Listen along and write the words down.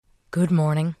Good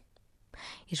morning.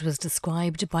 It was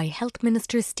described by Health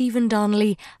Minister Stephen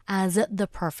Donnelly as the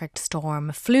perfect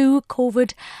storm: flu,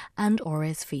 COVID and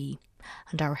RSV,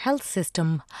 and our health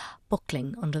system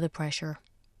buckling under the pressure.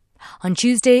 On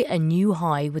Tuesday, a new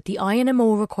high, with the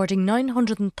INMO recording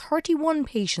 931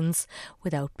 patients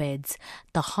without beds,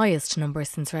 the highest number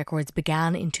since records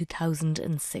began in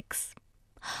 2006.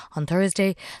 On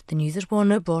Thursday, the News at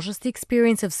One brought us the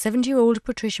experience of 70-year-old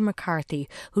Patricia McCarthy,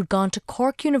 who'd gone to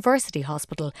Cork University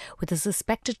Hospital with a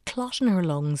suspected clot in her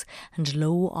lungs and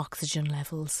low oxygen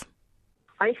levels.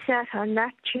 I sat on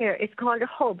that chair. It's called a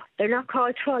hub. They're not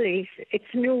called trolleys. It's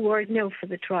a new word now for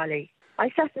the trolley.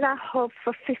 I sat in that hub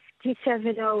for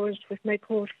 57 hours with my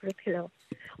coat for a pillow,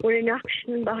 with an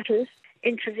oxygen bottle,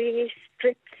 intravenous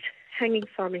strips hanging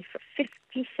for me for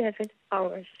 57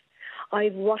 hours.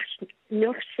 I've watched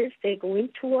nurses, they go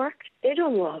into work, they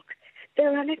don't walk.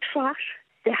 They're on a trot,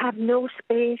 they have no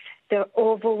space, they're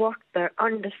overworked, they're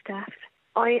understaffed.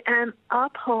 I am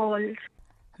appalled.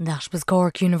 That was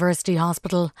Cork University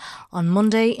Hospital. On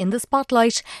Monday, in the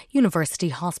spotlight, University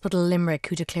Hospital Limerick,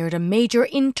 who declared a major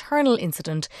internal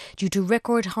incident due to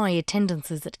record high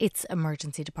attendances at its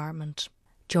emergency department.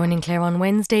 Joining Claire on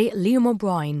Wednesday, Liam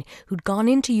O'Brien, who'd gone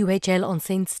into UHL on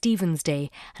St Stephen's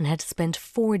Day and had spent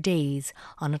 4 days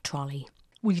on a trolley.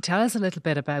 Will you tell us a little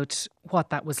bit about what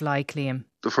that was like, Liam?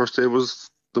 The first day was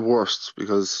the worst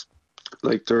because,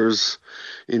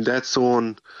 in that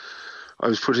zone, I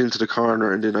was put into the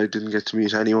corner and then I didn't get to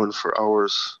meet anyone for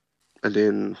hours. And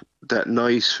then that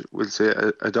night, we'll say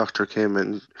a doctor came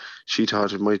and she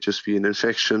thought it might just be an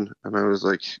infection. And I was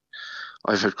like,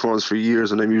 I've had Crohn's for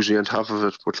years and I'm usually on top of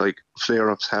it, but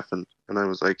flare-ups happen. And I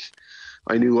was like,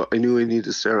 I knew I needed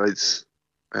steroids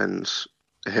and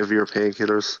heavier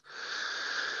painkillers.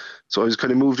 So I was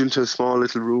kind of moved into a small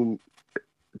little room.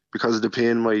 Because of the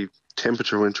pain, my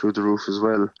temperature went through the roof as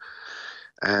well.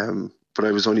 But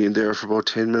I was only in there for about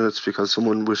 10 minutes because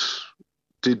someone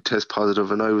did test positive,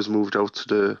 and I was moved out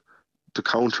to the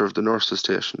counter of the nurses'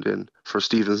 station then for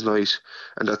Stephen's night.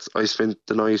 And I spent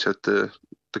the night at the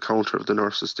counter of the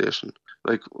nurses' station.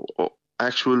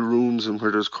 Actual rooms and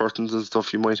where there's curtains and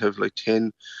stuff, you might have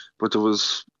 10, but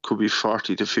could be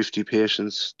 40 to 50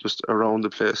 patients just around the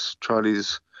place.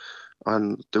 Trolleys,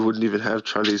 and they wouldn't even have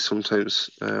trolleys sometimes,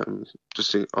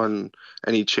 on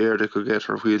any chair they could get,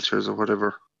 or wheelchairs or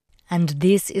whatever. And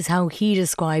this is how he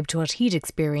described what he'd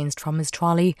experienced from his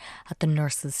trolley at the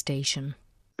nurses' station.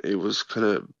 It was kind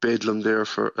of bedlam there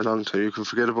for a long time. You can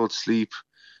forget about sleep,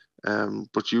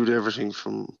 but you had everything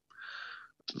from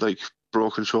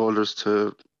broken shoulders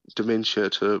to dementia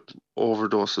to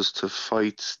overdoses to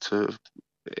fights to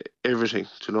everything,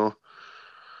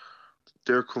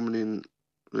 They're coming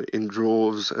in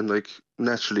droves, and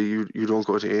naturally you don't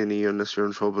go to A&E unless you're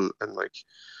in trouble, and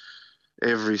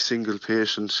every single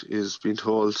patient is being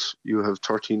told you have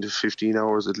 13 to 15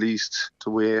 hours at least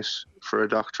to wait for a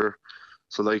doctor.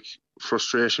 So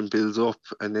frustration builds up,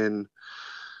 and then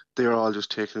they're all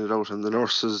just taking it out on the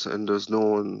nurses, and there's no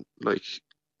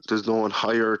one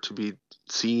higher to be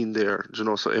seen there,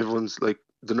 So everyone's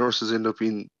the nurses end up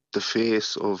being the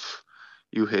face of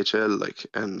UHL,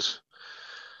 and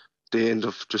they end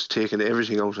up just taking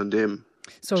everything out on them.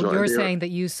 So you're saying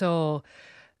that you saw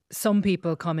some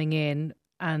people coming in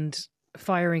and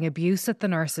firing abuse at the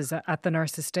nurses at the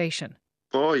nurses' station?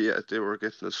 Oh yeah, they were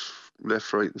getting it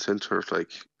left, right and centre.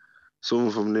 Some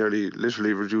of them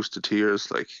literally reduced to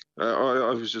tears.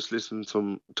 I was just listening to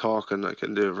them talk, and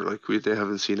they were they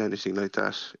haven't seen anything like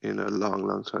that in a long,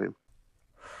 long time.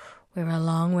 We're a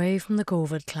long way from the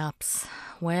COVID collapse.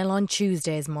 Well, on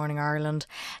Tuesday's Morning Ireland,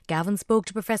 Gavin spoke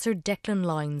to Professor Declan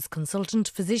Lyons, consultant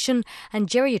physician and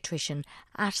geriatrician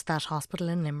at that hospital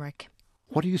in Limerick.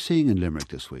 What are you seeing in Limerick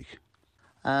this week?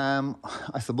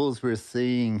 I suppose we're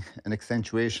seeing an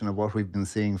accentuation of what we've been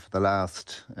seeing for the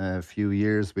last few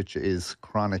years, which is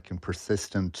chronic and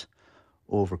persistent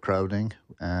overcrowding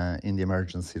in the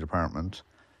emergency department.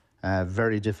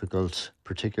 Very difficult,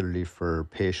 particularly for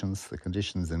patients. The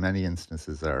conditions in many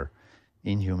instances are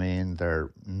inhumane. They're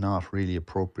not really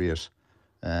appropriate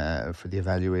for the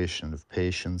evaluation of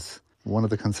patients. One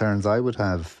of the concerns I would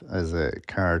have as a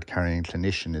card-carrying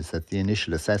clinician is that the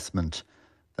initial assessment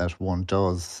that one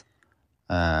does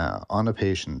on a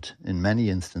patient, in many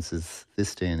instances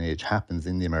this day and age, happens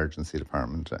in the emergency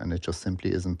department, and it just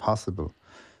simply isn't possible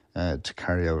to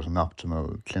carry out an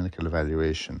optimal clinical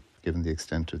evaluation given the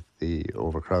extent of the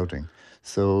overcrowding.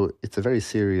 So it's a very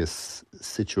serious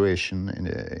situation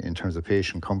in terms of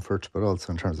patient comfort, but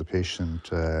also in terms of patient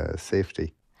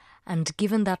safety. And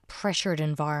given that pressured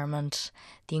environment,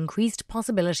 the increased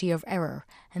possibility of error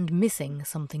and missing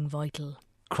something vital.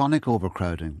 chronic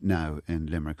overcrowding now in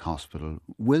Limerick Hospital.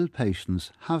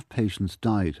 Have patients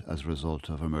died as a result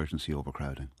of emergency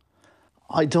overcrowding?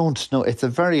 I don't know. It's a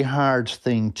very hard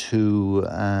thing to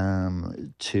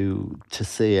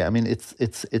say. I mean,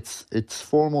 it's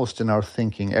foremost in our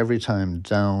thinking every time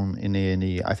down in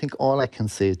A&E. I think all I can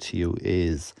say to you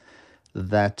is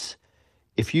that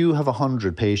if you have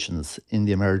 100 patients in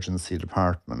the emergency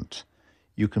department,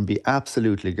 you can be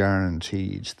absolutely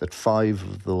guaranteed that 5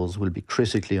 of those will be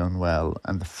critically unwell.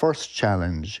 And the first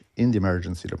challenge in the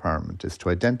emergency department is to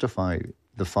identify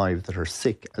the 5 that are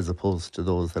sick as opposed to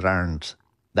those that aren't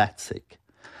that sick.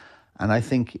 And I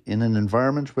think in an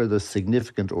environment where there's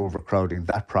significant overcrowding,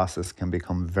 that process can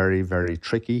become very, very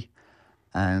tricky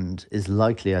and is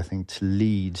likely, I think, to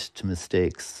lead to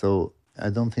mistakes. So I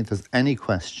don't think there's any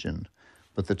question,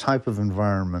 but the type of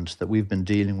environment that we've been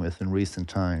dealing with in recent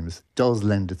times does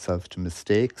lend itself to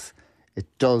mistakes. It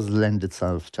does lend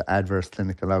itself to adverse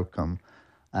clinical outcome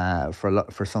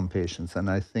for some patients. And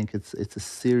I think it's a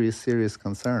serious, serious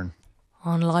concern.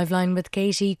 On Liveline with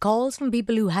Katie, calls from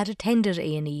people who had attended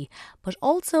A&E, but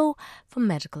also from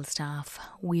medical staff,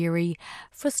 weary,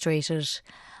 frustrated,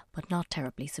 but not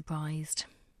terribly surprised.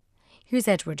 Here's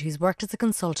Edward, who's worked as a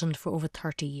consultant for over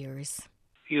 30 years.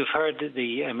 You've heard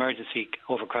the emergency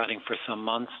overcrowding for some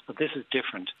months, but this is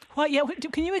different.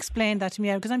 Can you explain that to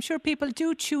me? Because I'm sure people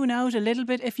do tune out a little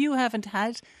bit if you haven't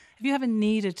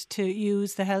needed to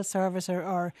use the health service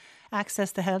or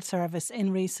access the health service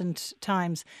in recent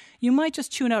times. You might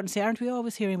just tune out and say, aren't we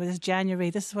always hearing about this January?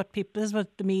 This is what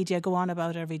the media go on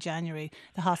about every January,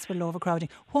 the hospital overcrowding.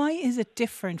 Why is it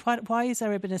different? Why has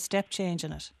there been a step change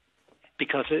in it?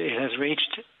 Because it has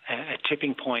reached a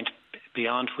tipping point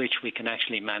beyond which we can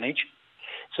actually manage.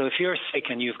 So if you're sick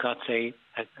and you've got, say,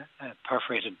 a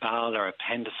perforated bowel or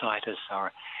appendicitis or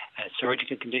a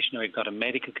surgical condition, or you've got a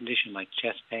medical condition like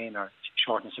chest pain or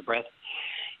shortness of breath,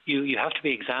 you have to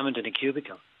be examined in a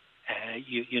cubicle.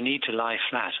 You need to lie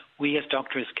flat. We as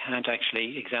doctors can't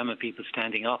actually examine people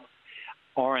standing up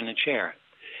or in a chair.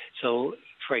 So,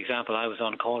 for example, I was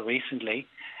on call recently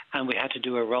and we had to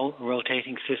do a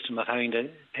rotating system of having the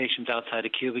patients outside a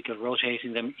cubicle,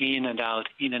 rotating them in and out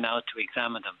to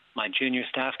examine them. My junior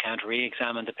staff can't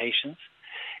re-examine the patients.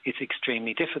 It's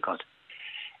extremely difficult.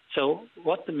 So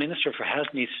what the Minister for Health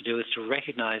needs to do is to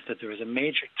recognise that there is a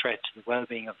major threat to the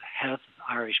well-being of the health of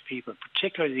Irish people,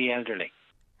 particularly the elderly.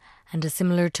 And a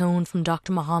similar tone from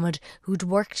Dr. Mohammed, who'd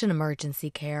worked in emergency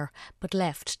care but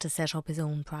left to set up his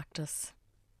own practice.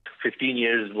 15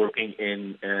 years working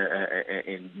in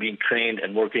being trained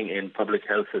and working in public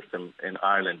health system in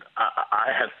Ireland. I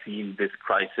have seen this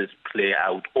crisis play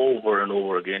out over and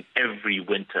over again every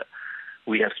winter.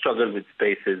 We have struggled with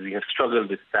spaces, we have struggled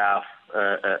with staff,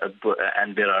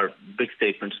 and there are big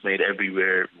statements made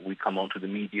everywhere. We come onto the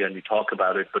media and we talk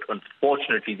about it, but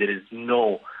unfortunately there is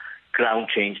no ground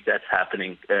change that's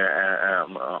happening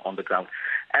on the ground.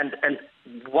 And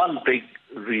one big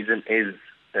reason is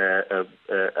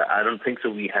I don't think so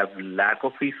we have lack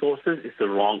of resources. It's the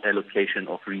wrong allocation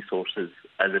of resources,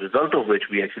 as a result of which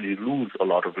we actually lose a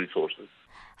lot of resources.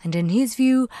 And in his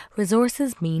view,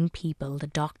 resources mean people, the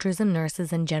doctors and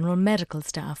nurses and general medical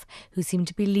staff who seem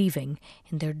to be leaving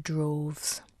in their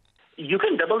droves. You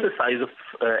can double the size of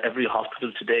every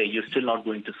hospital today. You're still not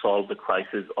going to solve the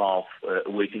crisis of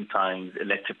waiting times,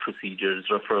 elective procedures,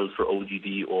 referrals for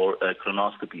OGD or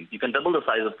colonoscopies. You can double the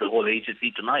size of the whole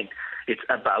HSE tonight. It's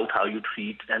about how you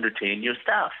treat and retain your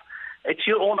staff. It's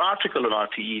your own article on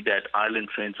RTE that Ireland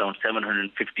trains around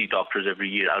 750 doctors every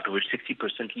year, out of which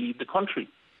 60% leave the country.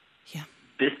 Yeah.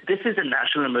 This is a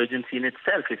national emergency in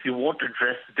itself. If you want to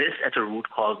address this at a root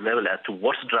cause level as to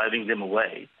what's driving them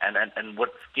away, and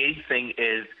what's scary thing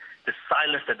is the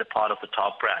silence at the part of the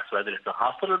top brass, whether it's the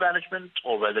hospital management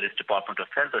or whether it's Department of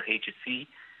Health or HSE,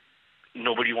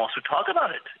 nobody wants to talk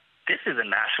about it. This is a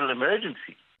national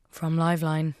emergency. From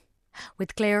Liveline.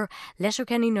 With Clare,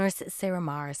 Letterkenny nurse Sarah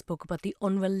Marr spoke about the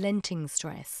unrelenting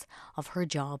stress of her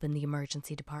job in the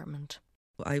emergency department.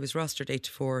 I was rostered 8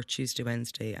 to 4 Tuesday,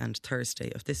 Wednesday and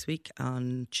Thursday of this week.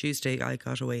 On Tuesday I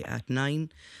got away at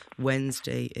 9,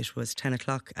 Wednesday it was 10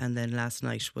 o'clock and then last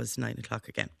night was 9 o'clock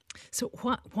again. So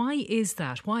why is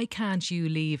that? Why can't you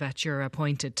leave at your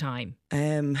appointed time?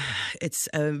 It's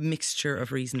a mixture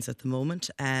of reasons at the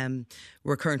moment.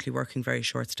 We're currently working very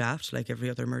short-staffed, like every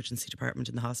other emergency department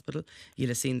in the hospital. You'll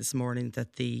have seen this morning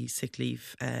that the sick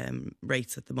leave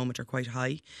rates at the moment are quite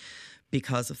high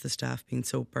because of the staff being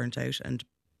so burnt out and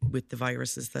with the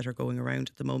viruses that are going around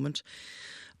at the moment.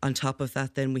 On top of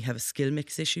that, then we have a skill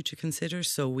mix issue to consider.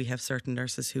 So we have certain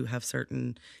nurses who have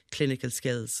certain clinical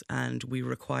skills, and we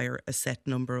require a set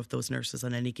number of those nurses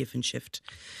on any given shift.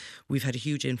 We've had a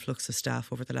huge influx of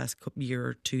staff over the last year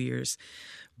or 2 years,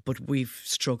 but we've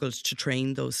struggled to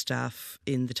train those staff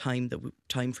in the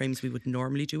time frames we would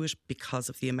normally do it because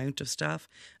of the amount of staff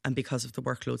and because of the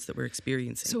workloads that we're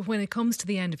experiencing. So when it comes to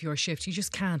the end of your shift, you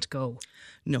just can't go?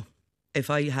 No.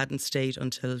 If I hadn't stayed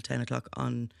until 10 o'clock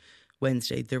on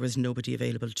Wednesday, there was nobody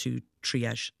available to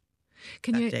triage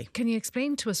Can you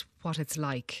explain to us what it's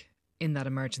like in that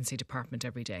emergency department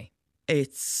every day?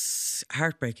 It's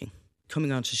heartbreaking.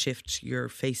 Coming onto shift, you're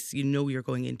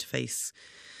going in to face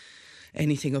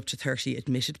anything up to 30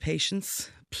 admitted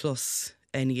patients, plus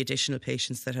any additional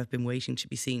patients that have been waiting to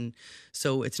be seen.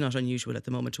 So it's not unusual at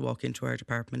the moment to walk into our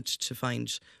department to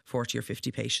find 40 or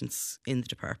 50 patients in the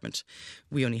department.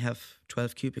 We only have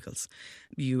 12 cubicles.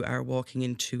 You are walking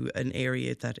into an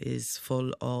area that is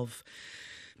full of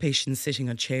patients sitting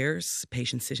on chairs,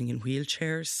 patients sitting in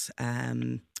wheelchairs,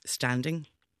 standing,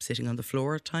 sitting on the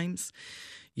floor at times.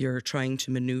 You're trying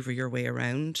to manoeuvre your way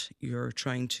around. You're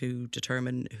trying to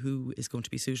determine who is going to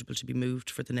be suitable to be moved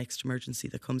for the next emergency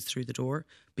that comes through the door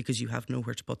because you have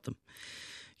nowhere to put them.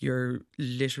 You're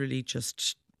literally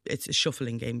it's a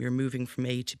shuffling game. You're moving from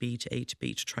A to B to A to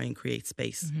B to try and create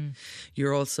space. Mm-hmm.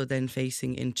 You're also then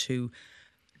facing into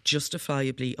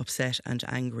justifiably upset and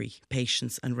angry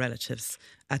patients and relatives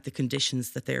at the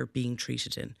conditions that they're being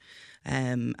treated in.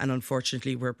 And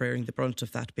unfortunately, we're bearing the brunt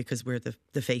of that because we're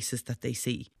the faces that they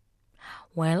see.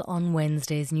 Well, on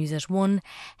Wednesday's News at 1,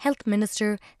 Health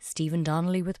Minister Stephen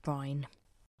Donnelly with Brian.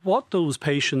 What those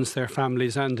patients, their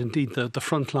families and indeed the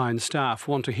frontline staff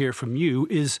want to hear from you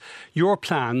is your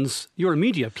plans, your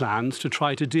immediate plans to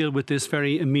try to deal with this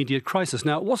very immediate crisis.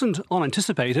 Now, it wasn't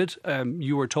unanticipated.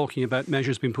 You were talking about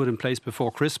measures being put in place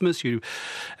before Christmas. You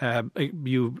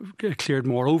cleared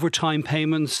more overtime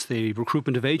payments, the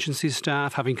recruitment of agency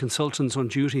staff, having consultants on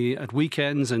duty at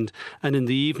weekends and in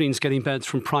the evenings, getting beds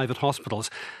from private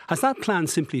hospitals. Has that plan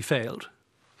simply failed?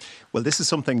 Well, this is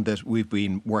something that we've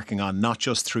been working on not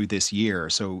just through this year.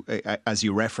 So as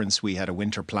you referenced, we had a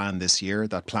winter plan this year.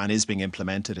 That plan is being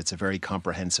implemented. It's a very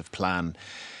comprehensive plan.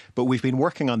 But we've been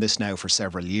working on this now for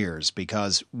several years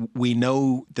because we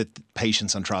know that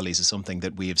patients on trolleys is something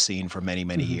that we have seen for many,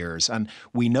 many years. And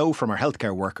we know from our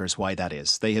healthcare workers why that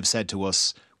is. They have said to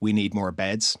us, we need more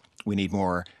beds. We need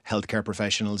more healthcare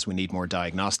professionals. We need more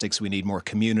diagnostics. We need more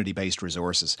community-based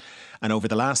resources. And over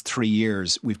the last 3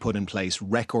 years, we've put in place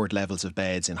record levels of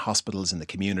beds in hospitals, in the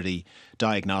community,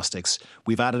 diagnostics.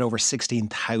 We've added over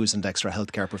 16,000 extra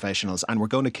healthcare professionals, and we're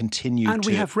going to continue to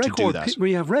do that.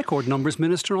 We have record numbers,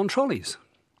 Minister, on trolleys.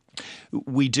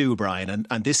 We do, Brian,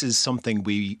 and this is something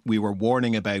we were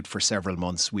warning about for several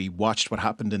months. We watched what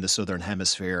happened in the Southern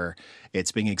Hemisphere.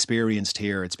 It's being experienced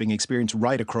here. It's being experienced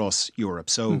right across Europe.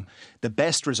 So the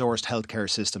best resourced healthcare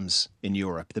systems in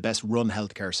Europe, the best run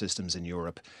healthcare systems in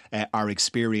Europe are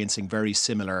experiencing very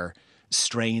similar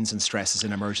strains and stresses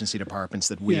in emergency departments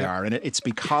that we are. And it's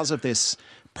because of this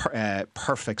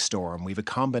perfect storm. We have a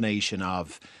combination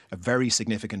of a very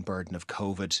significant burden of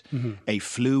COVID, a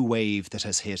flu wave that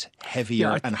has hit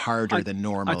heavier and harder than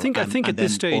normal. I think at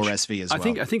this stage, RSV as well.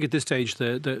 I think at this stage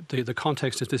the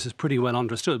context of this is pretty well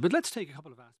understood. But let's take a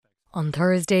couple of aspects. On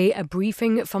Thursday, a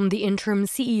briefing from the interim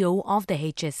CEO of the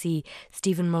HSE,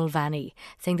 Stephen Mulvaney,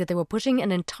 saying that they were putting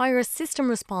an entire system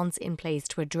response in place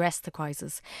to address the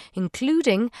crisis,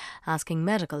 including asking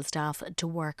medical staff to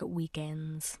work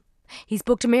weekends. He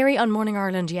spoke to Mary on Morning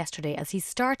Ireland yesterday as he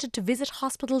started to visit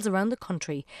hospitals around the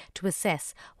country to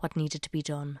assess what needed to be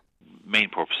done. Main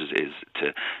purposes is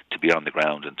to be on the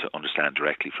ground and to understand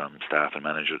directly from staff and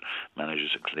managers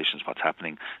and clinicians what's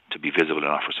happening, to be visible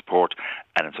and offer support,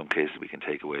 and in some cases we can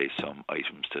take away some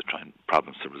items to try and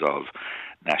problems to resolve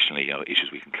nationally, issues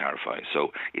we can clarify.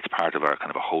 So it's part of our kind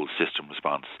of a whole system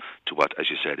response to what, as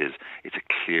you said, it's a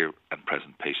clear and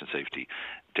present patient safety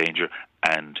danger.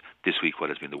 And this week, what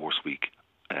has been the worst week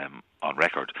on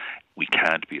record, we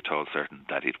can't be at all certain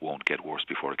that it won't get worse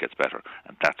before it gets better.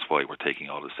 And that's why we're taking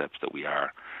all the steps that we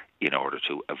are in order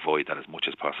to avoid that as much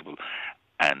as possible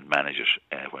and manage it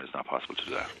when it's not possible to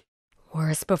do that.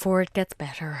 Worse before it gets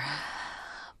better.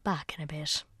 Back in a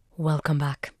bit. Welcome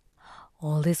back.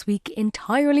 All this week,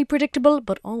 entirely predictable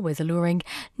but always alluring.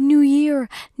 New year,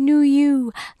 new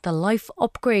you. The life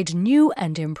upgrade, new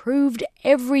and improved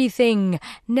everything.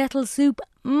 Nettle soup,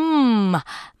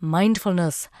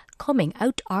 mindfulness coming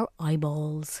out our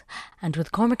eyeballs. And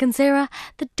with Cormac and Sarah,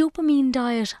 the dopamine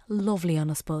diet, lovely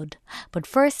on a spud. But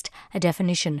first, a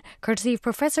definition, courtesy of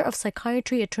Professor of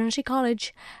Psychiatry at Trinity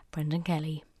College, Brendan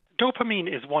Kelly. dopamine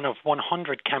is one of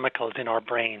 100 chemicals in our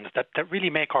brains that really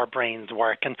make our brains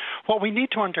work. And what we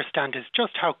need to understand is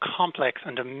just how complex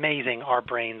and amazing our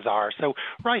brains are. So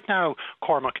right now,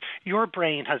 Cormac, your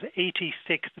brain has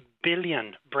 86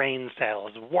 billion brain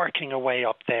cells working away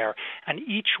up there. And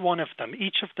each one of them,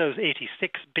 each of those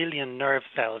 86 billion nerve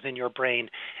cells in your brain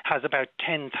has about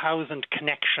 10,000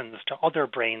 connections to other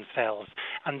brain cells.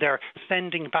 And they're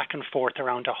sending back and forth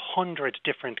around 100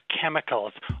 different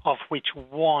chemicals, of which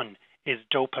one is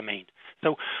dopamine.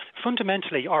 So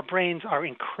fundamentally, our brains are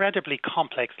incredibly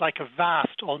complex, like a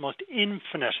vast, almost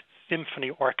infinite symphony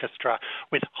orchestra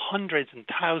with hundreds and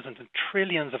thousands and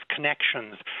trillions of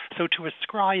connections. So to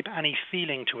ascribe any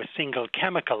feeling to a single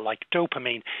chemical like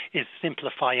dopamine is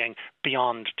simplifying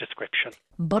beyond description.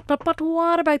 But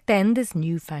what about then this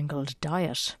newfangled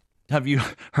diet? Have you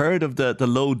heard of the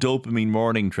low dopamine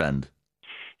morning trend?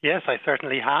 Yes, I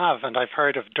certainly have. And I've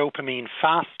heard of dopamine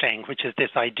fasting, which is this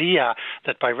idea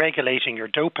that by regulating your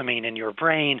dopamine in your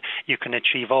brain, you can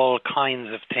achieve all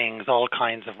kinds of things, all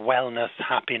kinds of wellness,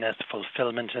 happiness,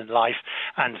 fulfillment in life,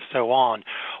 and so on.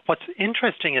 What's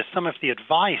interesting is some of the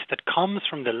advice that comes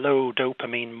from the low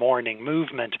dopamine morning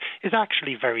movement is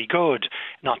actually very good.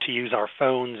 Not to use our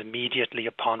phones immediately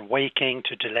upon waking,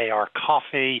 to delay our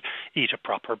coffee, eat a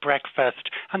proper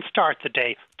breakfast, and start the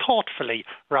day thoughtfully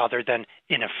rather than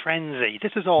in a frenzy.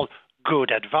 This is all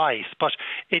good advice, but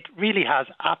it really has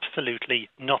absolutely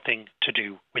nothing to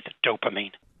do with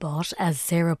dopamine. But as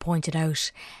Sarah pointed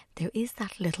out, there is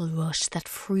that little rush, that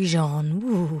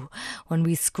frisson, when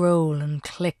we scroll and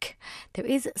click. There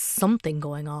is something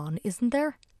going on, isn't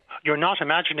there? You're not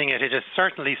imagining it. It is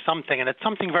certainly something, and it's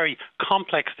something very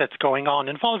complex that's going on,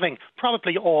 involving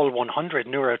probably all 100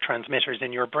 neurotransmitters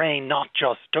in your brain, not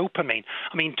just dopamine.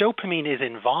 I mean, dopamine is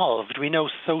involved. We know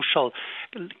social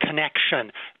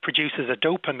connection produces a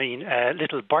dopamine,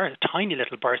 tiny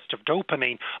little burst of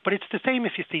dopamine, but it's the same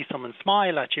if you see someone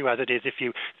smile at you as it is if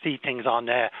you see things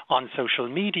on social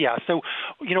media. So,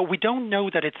 we don't know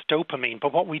that it's dopamine,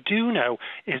 but what we do know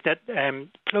is that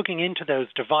plugging into those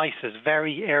devices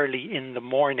very early in the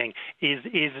morning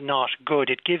is not good.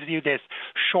 It gives you this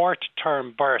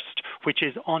short-term burst, which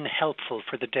is unhelpful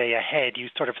for the day ahead. You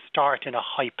sort of start in a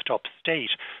hyped-up state.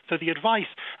 So the advice,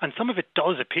 and some of it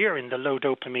does appear in the low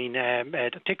dopamine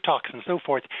TikToks and so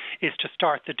forth, is to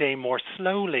start the day more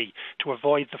slowly, to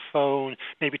avoid the phone,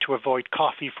 maybe to avoid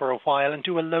coffee for a while, and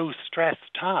do a low-stress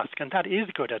task. And that is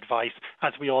good advice,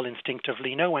 as we all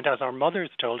instinctively know, and as our mothers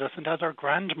told us, and as our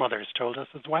grandmothers told us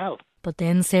as well. But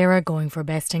then Sarah going for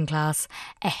best in class,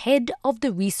 ahead of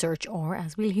the research, or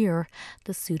as we'll hear,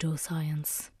 the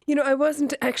pseudoscience. I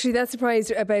wasn't actually that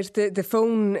surprised about the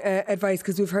phone advice,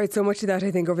 because we've heard so much of that, I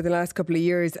think, over the last couple of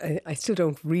years. I still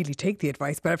don't really take the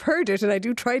advice, but I've heard it and I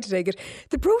do try to take it.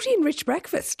 The protein-rich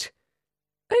breakfast.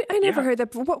 I never heard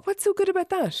that. What's so good about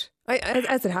that?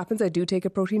 As it happens, I do take a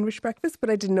protein-rich breakfast, but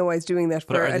I didn't know I was doing that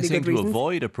for any good reasons. To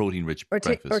avoid a protein-rich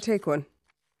breakfast? Or take one.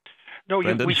 No,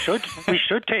 we should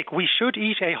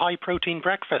eat a high protein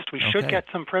breakfast. We should get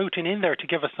some protein in there to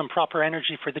give us some proper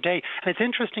energy for the day. And it's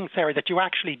interesting, Sarah, that you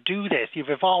actually do this. You've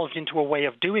evolved into a way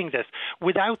of doing this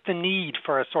without the need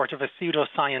for a sort of a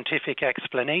pseudoscientific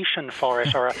explanation for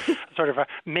it or a sort of a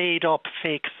made up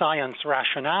fake science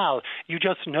rationale. You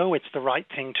just know it's the right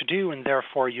thing to do, and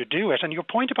therefore you do it. And your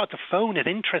point about the phone is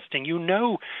interesting. You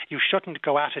know you shouldn't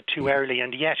go at it too early,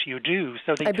 and yet you do.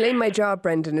 So I blame my job,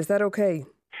 Brendan. Is that okay?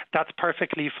 That's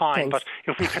perfectly fine. Thanks. But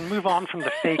if we can move on from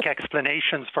the fake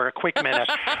explanations for a quick minute,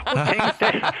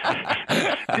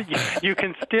 you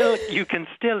can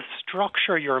still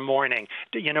structure your morning,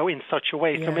 in such a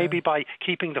way. Yeah. So maybe by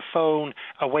keeping the phone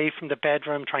away from the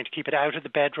bedroom, trying to keep it out of the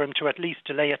bedroom, to at least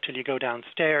delay it till you go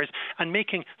downstairs, and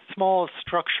making small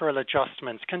structural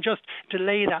adjustments can just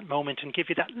delay that moment and give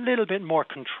you that little bit more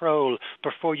control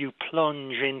before you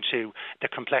plunge into the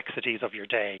complexities of your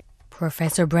day.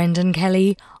 Professor Brendan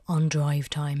Kelly on Drive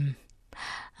Time.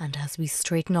 And as we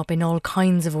straighten up in all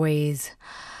kinds of ways,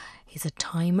 is it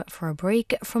time for a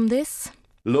break from this?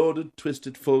 Loaded,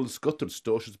 twisted, full, scuttered,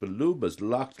 stoshers, belumas,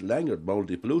 locked, languid,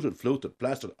 mouldy, polluted, fluted,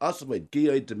 plastered, ossified,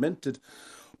 gee-eyed, demented,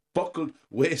 buckled,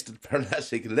 wasted,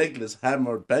 paralytic, legless,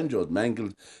 hammered, banjoed,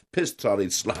 mangled,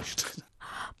 piss-trolleyed, sloshed.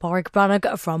 Pádraig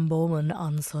Breathnach from Bowman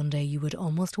on Sunday. You would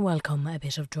almost welcome a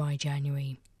bit of dry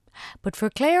January. But for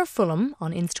Claire Fulham,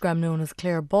 on Instagram known as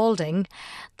Claire Balding,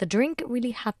 the drink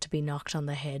really had to be knocked on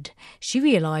the head. She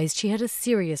realised she had a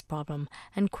serious problem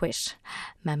and quit.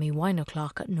 Mammy Wine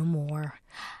O'Clock no more.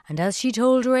 And as she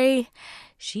told Ray,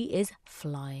 she is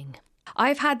flying.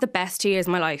 I've had the best 2 years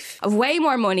of my life. I've way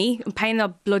more money. I'm paying the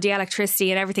bloody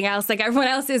electricity and everything else like everyone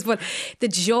else is. But the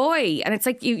joy, and it's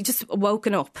like you've just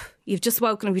woken up. You've just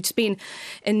woken up. You've just been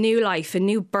a new life, a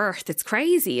new birth. It's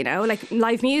crazy, you know? Like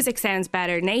live music sounds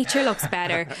better. Nature looks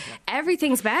better.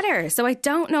 Everything's better. So I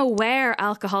don't know where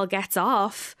alcohol gets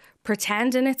off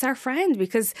pretending it's our friend,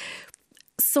 because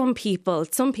some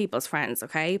people's friends,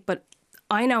 okay? But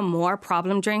I know more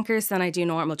problem drinkers than I do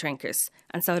normal drinkers.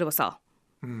 And so do us all.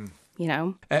 You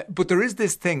know? But there is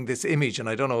this thing, this image, and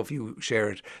I don't know if you share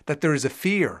it, that there is a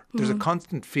fear. There's a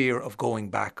constant fear of going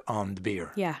back on the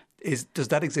beer. Yeah. Does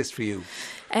that exist for you?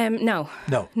 No.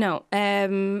 No.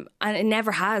 And it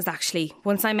never has, actually.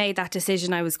 Once I made that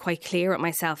decision, I was quite clear with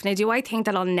myself. Now, do I think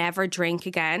that I'll never drink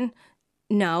again?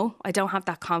 No, I don't have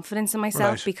that confidence in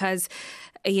myself, because,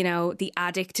 you know, the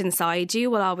addict inside you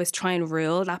will always try and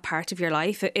rule that part of your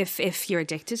life if you're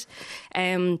addicted.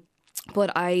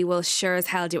 But I will sure as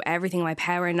hell do everything in my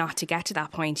power not to get to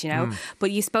that point, you know.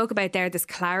 But you spoke about there this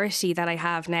clarity that I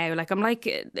have now. Like, I'm like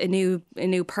a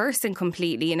new person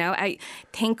completely, you know. I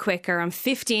think quicker. I'm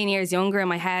 15 years younger in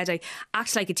my head. I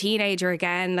act like a teenager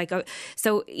again. Like,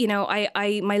 so, you know,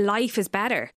 my life is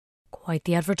better. Quite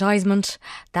the advertisement.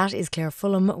 That is Claire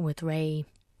Fulham with Ray.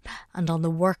 And on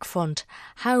the work front,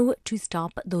 how to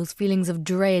stop those feelings of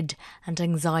dread and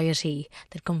anxiety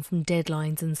that come from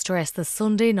deadlines and stress. The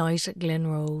Sunday night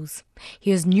Glenrose.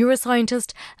 Here's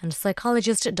neuroscientist and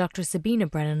psychologist Dr. Sabina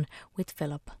Brennan with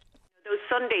Philip. Those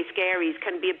Sunday scaries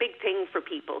can be a big thing for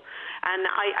people, and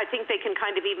I think they can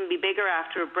kind of even be bigger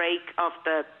after a break of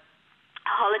the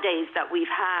holidays that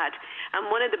we've had. And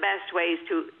one of the best ways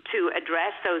to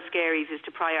address those scaries is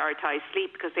to prioritise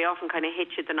sleep, because they often kind of hit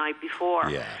you the night before.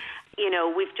 Yeah. You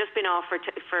know, we've just been off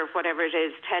for whatever it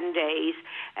is, 10 days.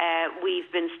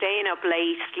 We've been staying up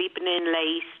late, sleeping in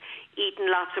late, eating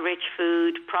lots of rich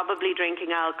food, probably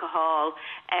drinking alcohol,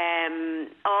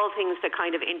 all things that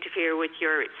kind of interfere with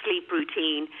your sleep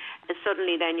routine. And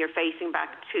suddenly then you're facing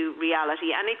back to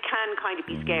reality, and it can kind of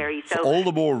be scary. So all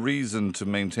the more reason to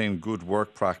maintain good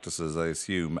work practices, I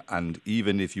assume, and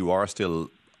even if you are still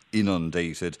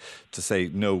inundated, to say,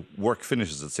 no, work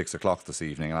finishes at 6 o'clock this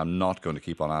evening and I'm not going to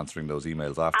keep on answering those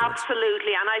emails afterwards.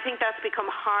 Absolutely, and I think that's become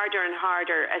harder and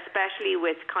harder, especially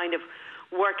with kind of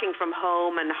working from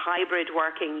home and hybrid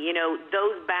working. You know,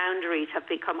 those boundaries have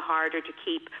become harder to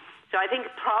keep. So I think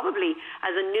probably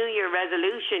as a New Year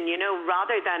resolution, you know,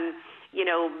 rather than, you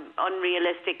know,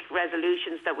 unrealistic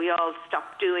resolutions that we all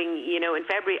stop doing, you know, in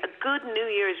February, a good New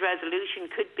Year's resolution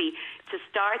could be to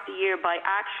start the year by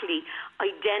actually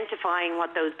identifying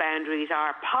what those boundaries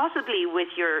are, possibly with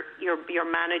your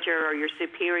manager or your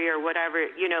superior,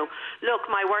 whatever. You know, look,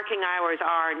 my working hours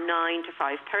are 9 to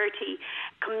 5:30.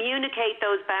 Communicate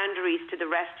those boundaries to the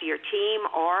rest of your team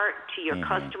or to your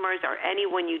customers or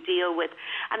anyone you deal with,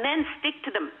 and then stick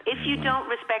to them. If you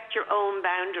don't respect your own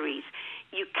boundaries,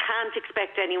 you can't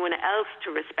expect anyone else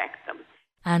to respect them.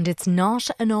 And it's not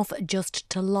enough just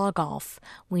to log off.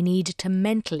 We need to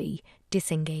mentally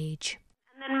disengage.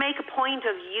 And then make a point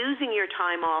of using your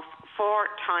time off for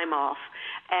time off,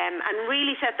 and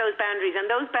really set those boundaries. And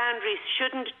those boundaries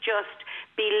shouldn't just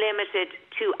be limited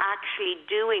to actually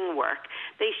doing work.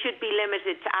 They should be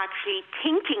limited to actually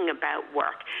thinking about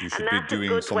work. You should be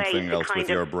doing something else with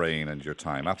your brain and your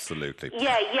time, absolutely.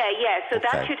 Yeah. So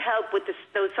that should help with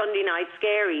those Sunday night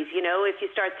scaries. You know, if you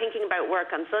start thinking about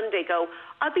work on Sunday, go,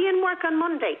 I'll be in work on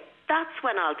Monday. That's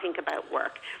when I'll think about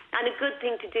work. And a good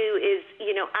thing to do is,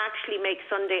 you know, actually make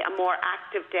Sunday a more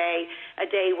active day, a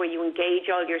day where you engage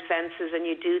all your senses and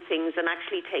you do things, and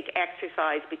actually take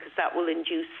exercise, because that will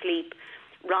induce sleep,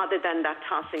 rather than that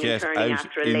tossing and turning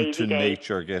after a lazy day. Get out into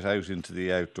nature, get out into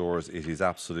the outdoors. It is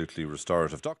absolutely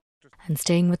restorative. And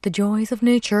staying with the joys of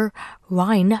nature,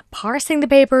 Ryan, parsing the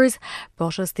papers,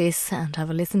 brought us this, and have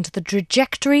a listen to the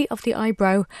trajectory of the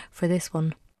eyebrow for this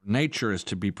one. Nature is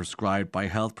to be prescribed by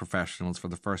health professionals for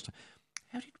the first time.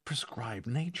 How do you prescribe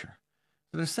nature?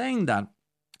 So they're saying that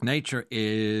nature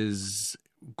is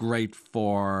great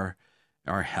for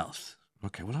our health.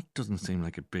 Okay, well, that doesn't seem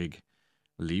like a big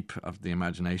leap of the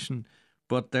imagination.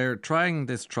 But they're trying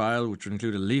this trial, which would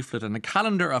include a leaflet and a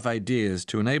calendar of ideas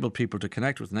to enable people to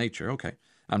connect with nature,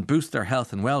 and boost their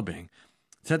health and well-being.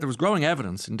 It said there was growing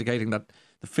evidence indicating that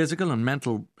the physical and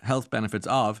mental health benefits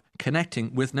of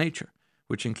connecting with nature,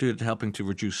 which included helping to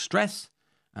reduce stress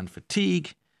and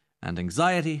fatigue and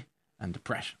anxiety and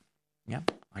depression. Yeah,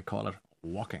 I call it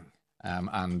walking.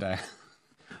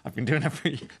 I've been doing it for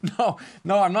years.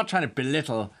 No, I'm not trying to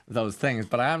belittle those things,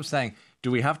 but I am saying,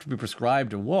 do we have to be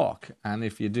prescribed a walk? And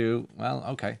if you do, well,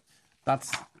 okay,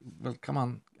 come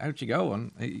on, out you go.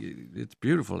 And it's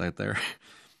beautiful out there.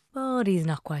 But he's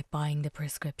not quite buying the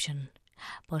prescription.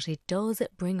 But it does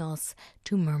bring us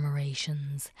to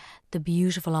Murmurations, the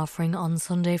beautiful offering on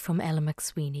Sunday from Ella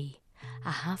McSweeney.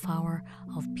 A half hour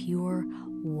of pure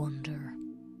wonder.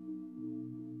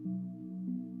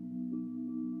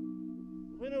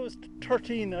 When I was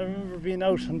 13, I remember being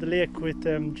out on the lake with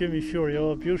Jimmy Fury,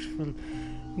 a beautiful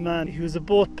man. He was a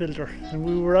boat builder, and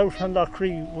we were out on Lough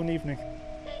Cree one evening.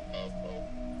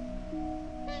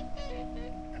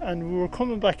 And we were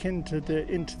coming back into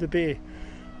the bay,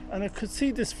 and I could see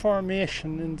this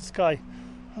formation in the sky,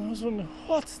 and I was wondering,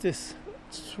 what's this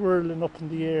swirling up in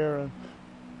the air and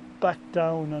back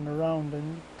down and around,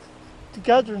 and the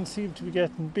gathering seemed to be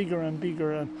getting bigger and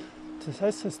bigger, and I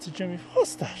says to Jimmy,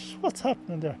 what's that? What's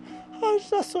happening there? Oh,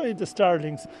 that's only the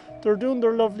starlings. They're doing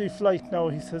their lovely flight now.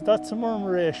 He says, that's a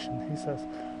murmuration, he says.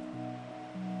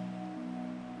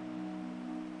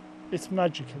 It's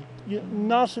magical.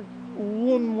 Not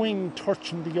one wing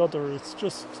touching the other. It's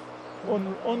just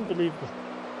unbelievable.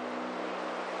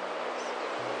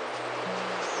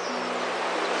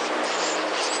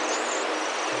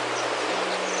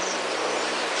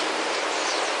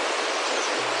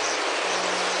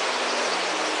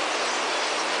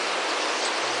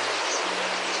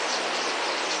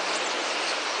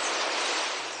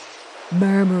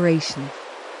 Murmuration.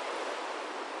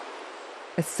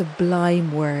 A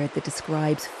sublime word that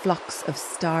describes flocks of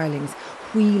starlings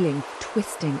wheeling,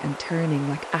 twisting and turning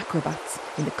like acrobats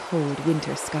in the cold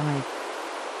winter sky.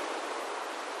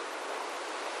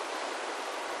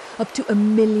 Up to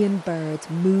 1 million birds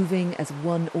moving as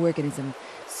one organism,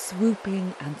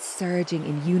 swooping and surging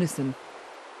in unison.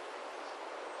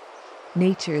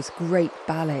 Nature's great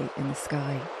ballet in the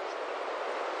sky.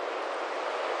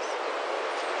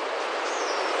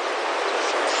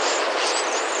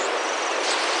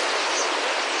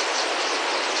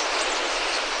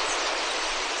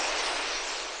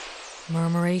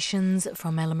 Murmurations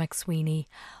from Ella McSweeney.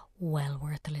 Well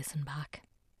worth a listen back.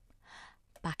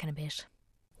 Back in a bit.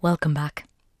 Welcome back.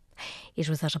 It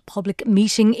was at a public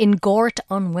meeting in Gort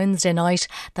on Wednesday night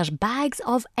that bags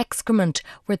of excrement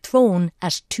were thrown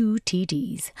at 2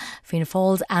 TDs, Fianna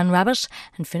Fáil's Anne Rabbitte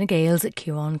and Fine Gael's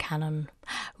Ciarán Cannon,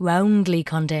 roundly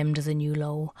condemned as a new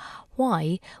low.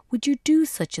 Why would you do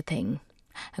such a thing?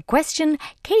 A question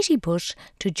Katie put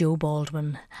to Joe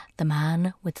Baldwin, the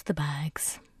man with the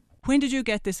bags. When did you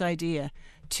get this idea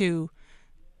to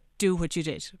do what you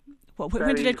did?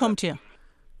 When did it come to you?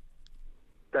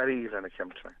 That evening it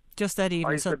came to me. Just that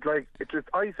evening. I said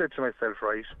to myself,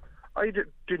 right, I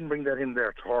didn't bring that in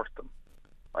there to hurt them.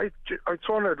 I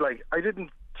thrown it like, I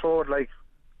didn't throw it like,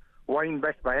 wind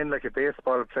back my hand like a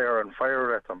baseball player and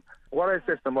fire at them. What I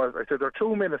said to them was, I said, there are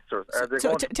 2 ministers. Are they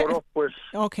going to put up with...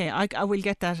 Okay, I will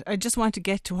get that. I just want to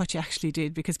get to what you actually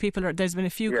did, because there's been a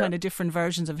few kind of different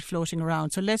versions of it floating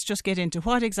around. So let's just get into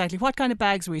what kind of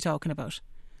bags are we talking about?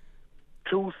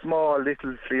 2 small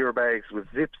little clear bags with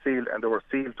zip seal, and they were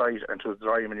seal tight, and it was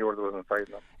dry manure that was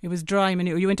inside them. It was dry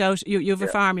manure. You went out, you have a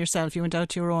farm yourself, you went out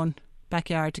to your own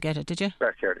backyard to get it, did you?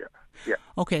 Backyard, yeah.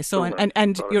 Okay, so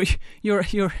and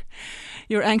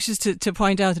you're anxious to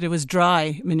point out that it was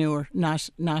dry manure,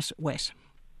 not wet.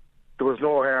 There was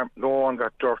no harm. No one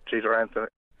got dirty or anything.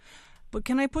 But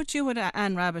can I put you what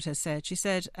Anne Rabbitte has said? She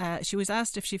said she was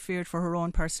asked if she feared for her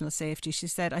own personal safety. She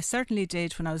said, I certainly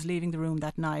did when I was leaving the room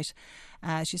that night.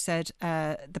 She said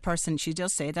the person, she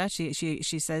does say that, she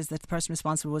says that the person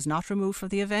responsible was not removed from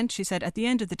the event. She said, at the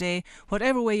end of the day,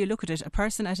 whatever way you look at it, a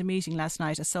person at a meeting last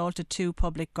night assaulted 2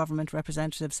 public government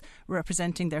representatives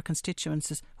representing their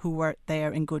constituencies who were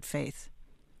there in good faith.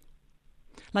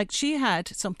 Like, she had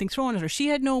something thrown at her. She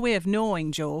had no way of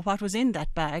knowing, Joe, what was in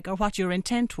that bag or what your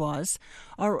intent was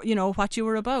or, what you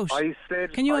were about.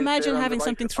 Can you imagine having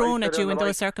something thrown at you in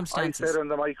those circumstances? I said on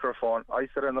the microphone,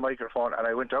 and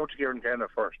I went out to Ciarán Cannon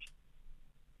first.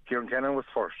 Ciarán Cannon was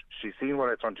first. She seen what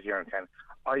I done to Ciarán Cannon.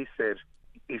 I said,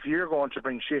 if you're going to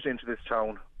bring shit into this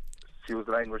town, she was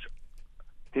the language,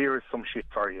 here is some shit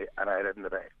for you, and I had it in the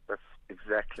bag. That's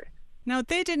exactly. Now,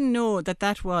 they didn't know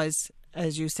that was,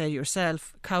 as you say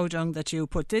yourself, cow dung that you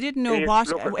put. They didn't know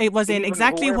what it was in,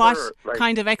 exactly what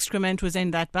kind of excrement was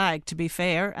in that bag, to be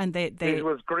fair. And they It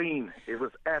was green. It was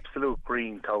absolute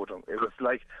green cow dung. It was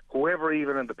like whoever,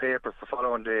 even in the papers the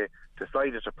following day,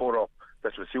 decided to put up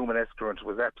that was human excrement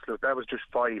was absolute. That was just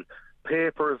vile.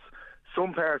 Papers,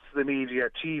 some parts of the media,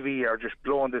 TV are just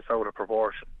blowing this out of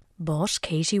proportion. But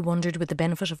Katie wondered, with the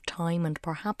benefit of time and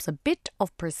perhaps a bit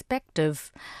of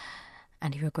perspective,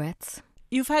 and he regrets.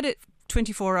 You've had it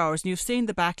 24 hours and you've seen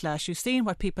the backlash, you've seen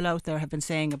what people out there have been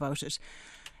saying about it.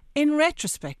 In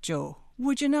retrospect, Joe,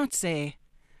 would you not say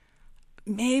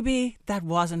maybe that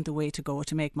wasn't the way to go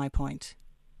to make my point?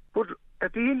 But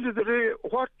at the end of the day,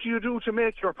 what do you do to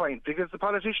make your point? Because the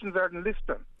politicians aren't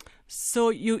listening. So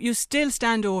you still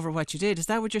stand over what you did. Is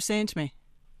that what you're saying to me?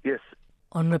 Yes.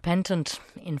 Unrepentant.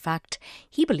 In fact,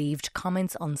 he believed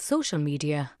comments on social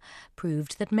media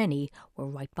proved that many were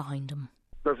right behind him.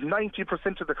 There's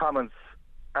 90% of the comments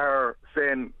are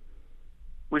saying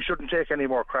we shouldn't take any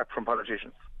more crap from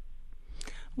politicians.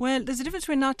 Well, there's a difference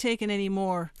between not taking any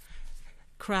more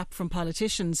crap from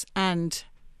politicians and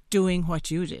doing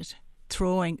what you did.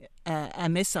 Throwing a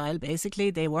missile,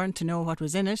 basically, they weren't to know what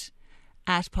was in it,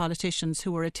 at politicians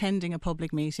who were attending a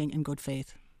public meeting in good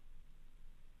faith.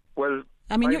 Well,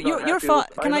 I mean,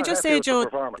 can I just say,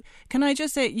 Joe? Can I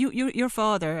just say, your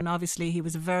father, and obviously he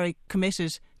was a very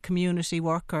committed community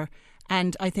worker,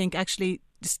 and I think actually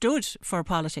stood for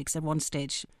politics at one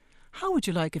stage. How would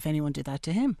you like if anyone did that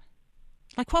to him?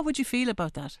 Like, what would you feel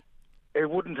about that? It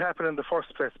wouldn't happen in the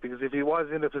first place, because if he was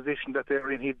in a position that they're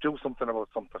in, he'd do something about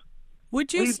something.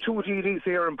 Would you? We have two TDs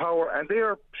here in power, and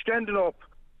they're standing up,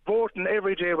 voting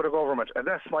every day with the government, and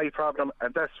that's my problem,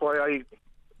 and that's why I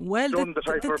done the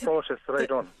type of protest that I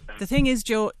done. The thing is,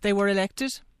 Joe, they were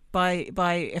elected by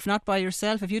if not by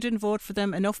yourself. If you didn't vote for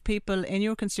them, enough people in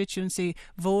your constituency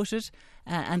voted,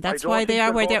 and that's why they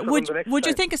are where they are. Would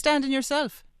you think of standing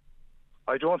yourself?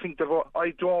 I don't think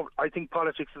I think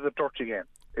politics is a dirty game.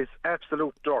 It's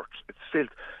absolute dirt. It's filth.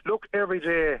 Look every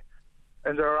day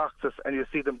in their offices and you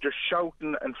see them just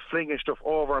shouting and flinging stuff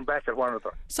over and back at one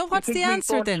another. So what's the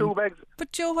answer then?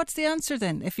 But Joe, what's the answer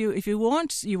then? If you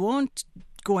won't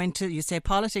go into, you say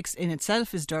politics in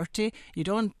itself is dirty. You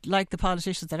don't like the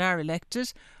politicians that are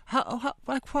elected.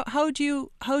 How do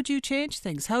you change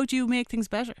things? How do you make things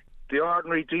better? The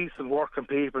ordinary, decent working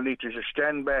people need to just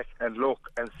stand back and look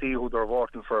and see who they're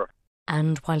voting for.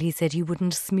 And while he said he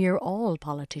wouldn't smear all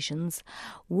politicians,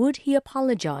 would he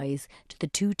apologise to the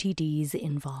two TDs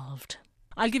involved?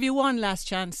 I'll give you one last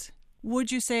chance.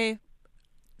 Would you say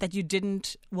that you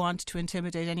didn't want to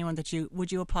intimidate anyone?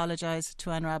 Would you apologise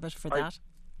to Anne Rabbitte for that?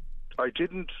 I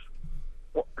didn't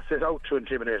set out to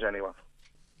intimidate anyone.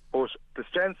 But the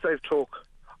stance I've took,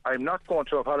 I'm not going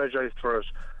to apologise for it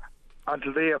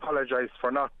until they apologise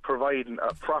for not providing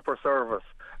a proper service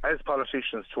as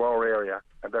politicians to our area,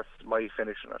 and that's my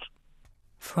finish on it.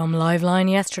 From Liveline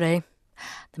yesterday,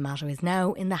 the matter is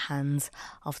now in the hands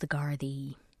of the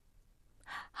Gardaí.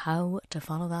 How to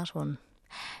follow that one?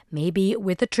 Maybe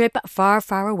with a trip far,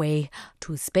 far away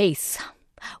to space.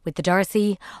 With the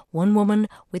Darcy, one woman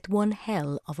with one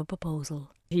hell of a proposal.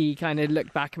 He kind of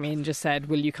looked back at me and just said,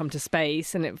 will you come to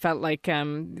space? And it felt like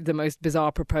the most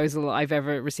bizarre proposal I've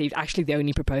ever received. Actually, the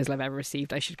only proposal I've ever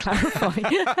received, I should clarify.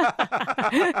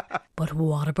 But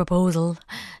what a proposal.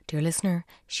 Dear listener,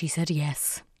 she said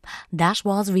yes. That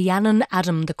was Rhiannon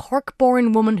Adam, the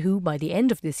Cork-born woman who, by the end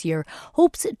of this year,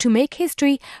 hopes to make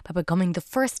history by becoming the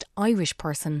first Irish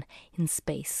person in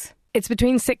space. It's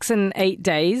between 6 and 8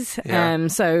 days. Yeah.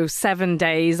 So 7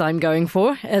 days I'm going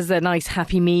for as a nice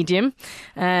happy medium.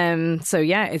 So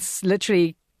yeah, it's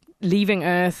literally leaving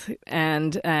Earth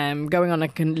and going on a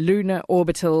lunar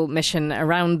orbital mission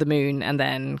around the moon and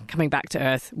then coming back to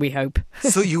Earth, we hope.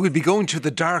 So you would be going to the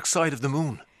dark side of the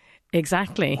moon?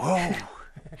 Exactly. Whoa.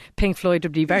 Pink Floyd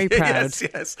would be very proud.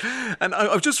 Yes. And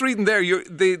I was just reading there,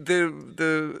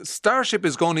 the Starship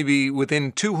is going to be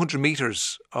within 200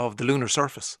 metres of the lunar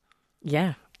surface.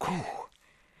 Yeah.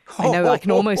 I know, I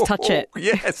can almost touch it.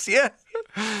 Yes, yeah.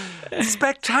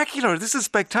 Spectacular. This is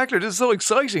spectacular. This is so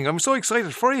exciting. I'm so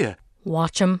excited for you.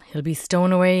 Watch him. He'll be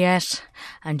stowing away yet.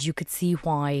 And you could see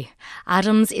why.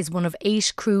 Adams is one of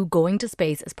 8 crew going to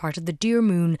space as part of the Dear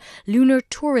Moon Lunar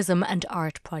Tourism and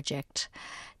Art Project.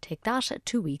 Take that at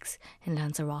 2 weeks in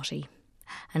Lanzarote.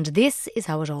 And this is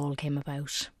how it all came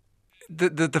about.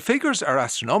 The figures are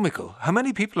astronomical. How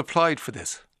many people applied for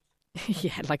this?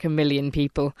 Yeah, like 1 million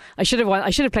people. I should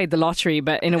have played the lottery,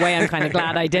 but in a way I'm kind of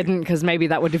glad I didn't, because maybe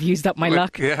that would have used up my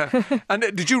luck. Yeah. And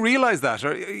did you realise that?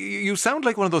 Or you sound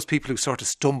like one of those people who sort of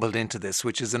stumbled into this,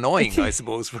 which is annoying, I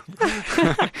suppose.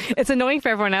 It's annoying for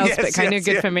everyone else, but kind of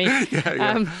good for me.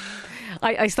 Yeah.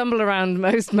 I stumble around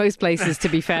most places, to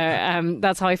be fair.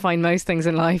 That's how I find most things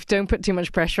in life. Don't put too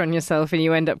much pressure on yourself and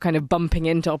you end up kind of bumping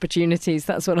into opportunities.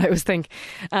 That's what I always think.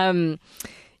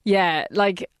 Yeah,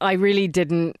 like I really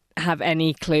didn't have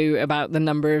any clue about the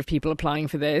number of people applying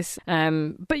for this.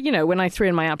 But, you know, when I threw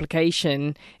in my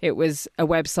application, it was a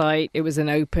website, it was an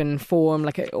open form,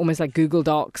 almost like Google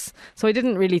Docs. So I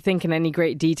didn't really think in any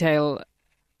great detail,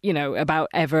 you know, about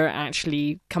ever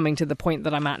actually coming to the point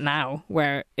that I'm at now,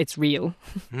 where it's real.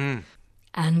 Mm.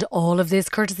 And all of this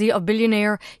courtesy of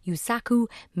billionaire Yusaku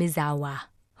Misawa,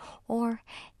 or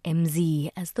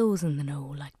MZ, as those in the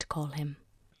know like to call him.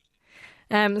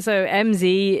 So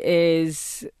MZ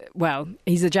is, well,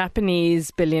 he's a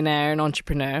Japanese billionaire and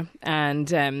entrepreneur,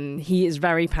 and he is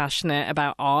very passionate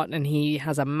about art, and he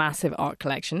has a massive art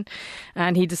collection.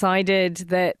 And he decided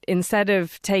that instead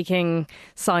of taking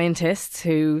scientists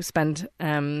who spend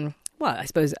well, I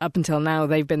suppose up until now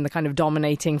they've been the kind of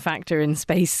dominating factor in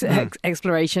space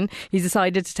exploration. He's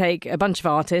decided to take a bunch of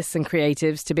artists and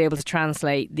creatives to be able to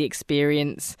translate the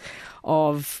experience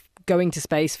of going to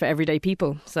space for everyday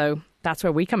people. So that's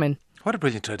where we come in. What a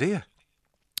brilliant idea.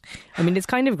 I mean, it's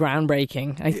kind of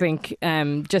groundbreaking, I think,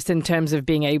 just in terms of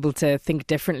being able to think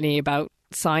differently about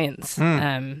science.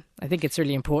 I think it's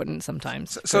really important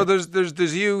sometimes. So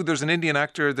there's you, there's an Indian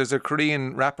actor, there's a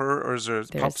Korean rapper, or there's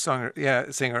a pop singer,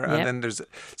 singer, and then there's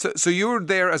so you're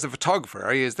there as a photographer,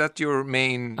 are you? Is that your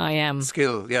main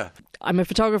skill? Yeah, I'm a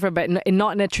photographer, but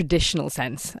not in a traditional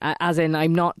sense, as in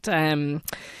I'm not.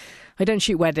 I don't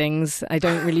shoot weddings. I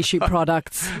don't really shoot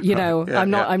products. You know,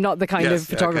 I'm not the kind of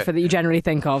photographer that you generally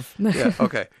think of.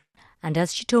 Okay. And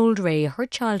as she told Ray, her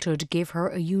childhood gave her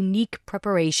a unique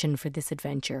preparation for this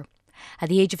adventure. At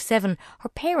the age of 7, her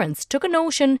parents took a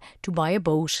notion to buy a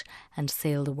boat and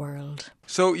sail the world.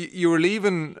 So you were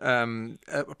leaving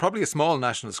probably a small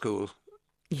national school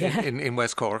in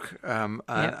West Cork,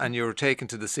 and you were taken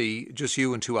to the sea, just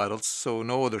you and 2 adults, so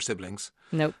no other siblings.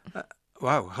 Nope.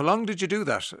 Wow. How long did you do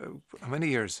that? How many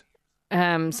years?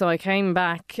 So I came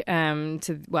back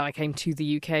I came to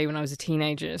the UK when I was a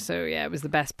teenager. So yeah, it was the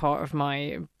best part of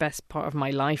my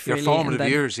life. Your really. formative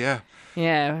years, yeah.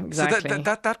 Yeah, exactly. So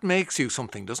that makes you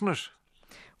something, doesn't it?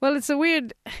 Well, it's a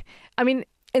weird. I mean,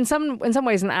 in some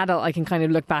ways, an adult, I can kind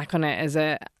of look back on it as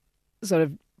a sort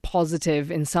of positive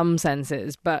in some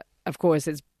senses, but of course,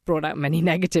 it's brought out many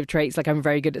negative traits. Like I'm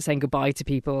very good at saying goodbye to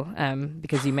people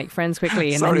because you make friends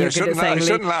quickly, and then you're good at saying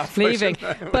leaving.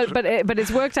 But it's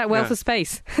worked out well for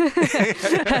space.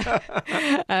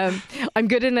 I'm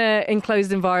good in an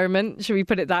enclosed environment. Should we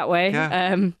put it that way?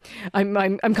 Yeah.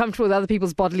 I'm comfortable with other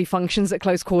people's bodily functions at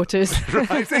close quarters.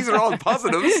 Right, these are all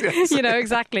positives. Yes. You know,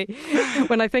 exactly.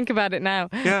 When I think about it now.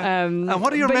 Yeah. And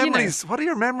what are your memories? What are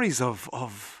your memories of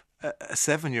a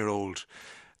 7-year-old?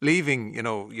 Leaving,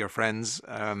 your friends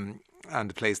and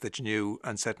the place that you knew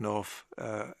and setting off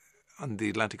on the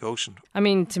Atlantic Ocean. I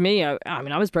mean, to me, I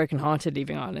was brokenhearted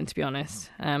leaving Ireland, to be honest.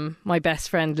 My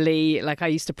best friend Lee, I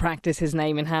used to practice his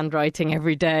name in handwriting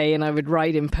every day, and I would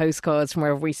write him postcards from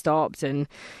wherever we stopped. And,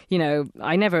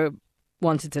 I never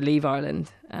wanted to leave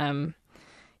Ireland.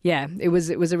 Yeah, it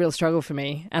was a real struggle for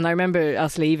me. And I remember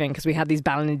us leaving because we had these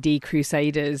Ballina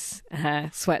Crusaders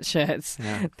sweatshirts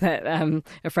that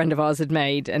a friend of ours had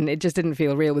made, and it just didn't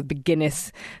feel real with the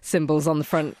Guinness symbols on the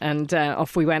front, and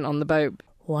off we went on the boat.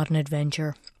 What an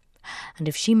adventure. And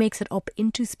if she makes it up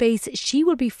into space, she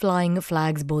will be flying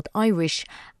flags both Irish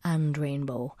and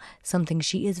rainbow, something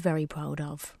she is very proud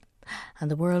of. And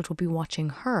the world will be watching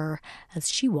her as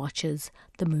she watches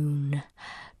the moon.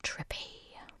 Trippy.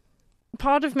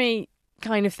 Part of me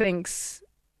kind of thinks,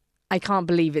 I can't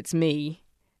believe it's me.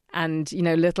 And,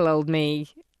 little old me,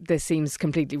 this seems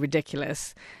completely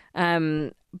ridiculous.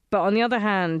 But on the other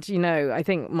hand, I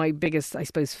think my biggest, I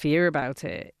suppose, fear about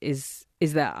it is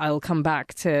that I'll come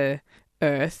back to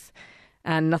Earth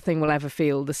and nothing will ever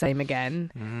feel the same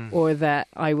again, or that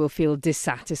I will feel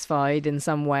dissatisfied in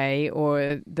some way,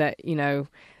 or that,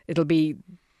 it'll be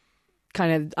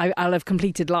kind of I'll have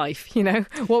completed life.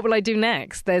 What will I do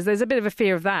next? There's a bit of a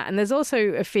fear of that, and there's also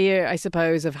a fear, I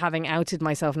suppose, of having outed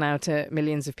myself now to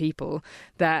millions of people,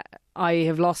 that I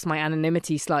have lost my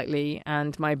anonymity slightly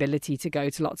and my ability to go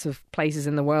to lots of places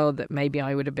in the world that maybe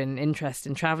I would have been interested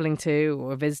in travelling to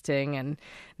or visiting, and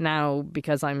now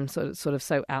because I'm sort of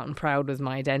so out and proud with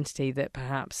my identity that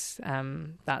perhaps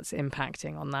that's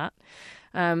impacting on that.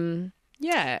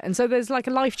 Yeah, and so there's a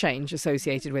life change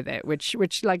associated with it, which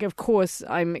of course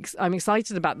I'm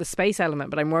excited about the space element,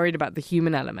 but I'm worried about the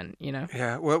human element,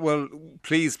 Yeah, well,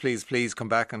 please come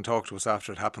back and talk to us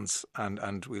after it happens,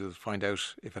 and we'll find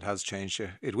out if it has changed you.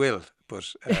 It will,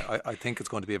 but I think it's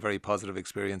going to be a very positive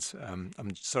experience.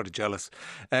 I'm sort of jealous.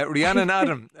 Rhiannon and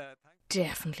Adam.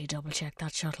 Definitely double check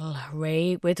that shuttle,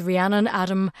 Ray, with Rhiannon and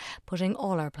Adam putting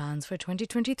all our plans for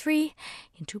 2023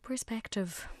 into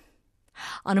perspective.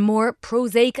 On a more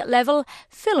prosaic level,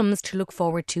 films to look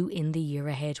forward to in the year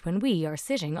ahead when we are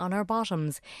sitting on our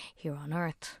bottoms here on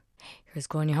Earth. Here's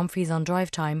Gráinne Humphreys on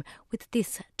Drive Time with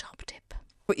this top tip.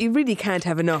 But you really can't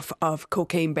have enough of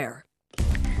Cocaine Bear.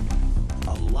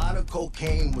 A lot of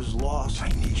cocaine was lost. I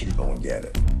need you to go and get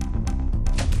it.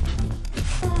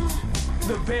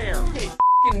 The bear, it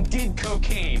f***ing did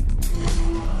cocaine.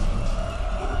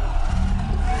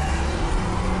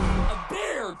 A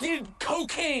bear did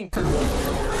cocaine.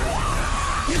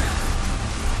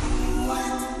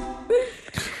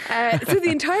 So the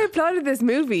entire plot of this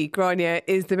movie, Grania,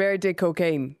 is the bear did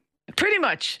cocaine. Pretty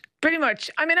much.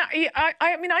 I mean,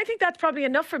 I think that's probably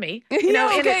enough for me. You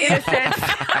know, in a sense.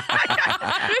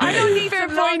 I don't need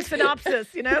some long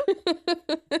synopsis. You know.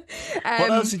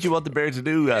 What else did you want the bear to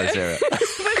do, Sarah?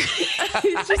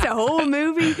 It's just a whole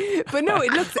movie. But no,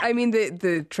 it looks. I mean,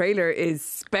 the trailer is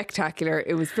spectacular.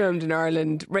 It was filmed in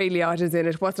Ireland. Ray Liotta's in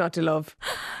it. What's not to love?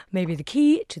 Maybe the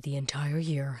key to the entire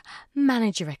year.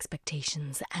 Manage your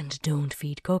expectations and don't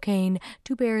feed cocaine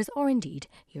to bears or indeed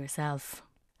yourself.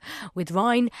 With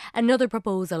Ryan, another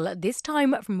proposal, this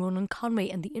time from Ronan Conway,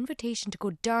 and the invitation to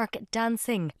go dark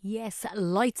dancing. Yes,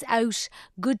 lights out,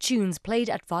 good tunes played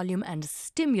at volume and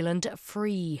stimulant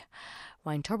free.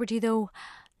 Ryan Tubridy, though,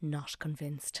 not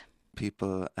convinced.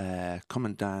 People come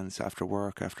and dance after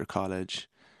work, after college,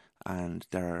 and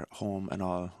they're home and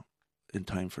all in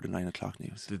time for the 9 o'clock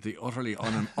news. The utterly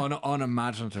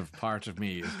unimaginative part of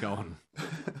me is going,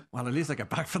 well, at least I get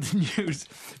back for the news.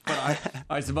 But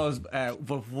I suppose,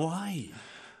 but why?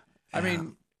 I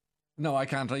mean, no, I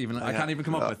can't even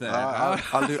come up with that.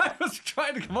 I was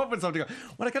trying to come up with something.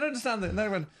 Well, I can understand that. And then I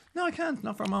went, no, I can't,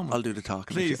 not for a moment. I'll do the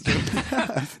talking. Please do.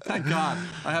 Thank God.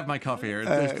 I have my coffee here.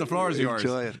 The floor is yours.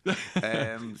 Enjoy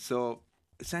it. So,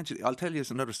 essentially, I'll tell you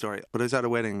another story. But I was at a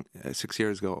wedding 6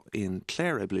 years ago in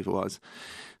Clare, I believe it was.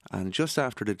 And just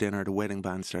after the dinner, the wedding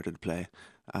band started to play.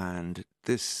 And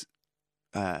this,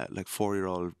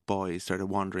 4-year-old boy started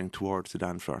wandering towards the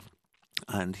dance floor.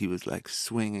 And he was like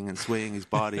swinging and swaying his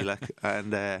body,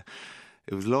 and it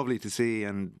was lovely to see.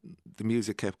 And the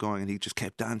music kept going, and he just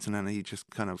kept dancing, and he just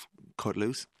kind of cut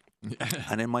loose.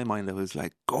 And in my mind, I was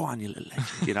like, "Go on, you little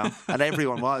legend," you know. And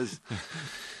everyone was.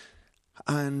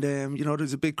 And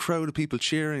there's a big crowd of people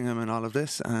cheering him and all of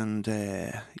this. And 2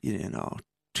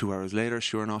 hours later,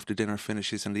 sure enough, the dinner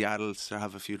finishes, and the adults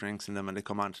have a few drinks in them, and they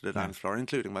come onto the dance floor,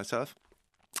 including myself.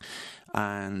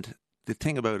 And the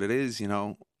thing about it is, they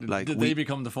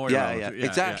become the 4-year-old. Yeah,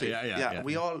 exactly. Yeah.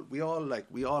 We all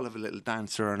have a little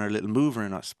dancer and a little mover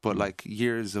in us, but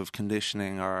years of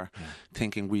conditioning or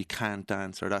thinking we can't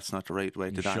dance, or that's not the right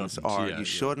way to dance, or you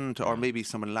shouldn't, or maybe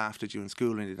someone laughed at you in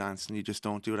school and you danced and you just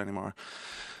don't do it anymore.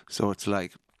 So it's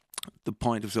like, the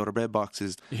point of Soda Bread Box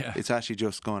is it's actually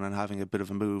just going and having a bit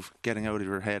of a move, getting out of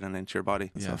your head and into your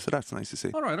body. So that's nice to see.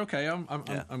 All right, okay,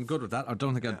 I'm good with that. I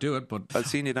don't think I'd do it, but I've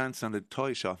seen you dance on the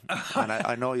toy shop, and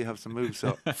I know you have some moves,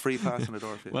 so free pass on the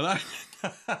door for you. Well,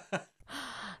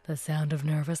 The sound of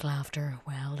nervous laughter.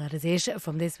 Well, that is it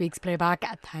from this week's playback.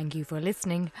 Thank you for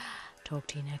listening. Talk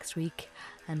to you next week,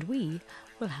 and we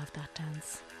will have that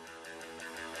dance.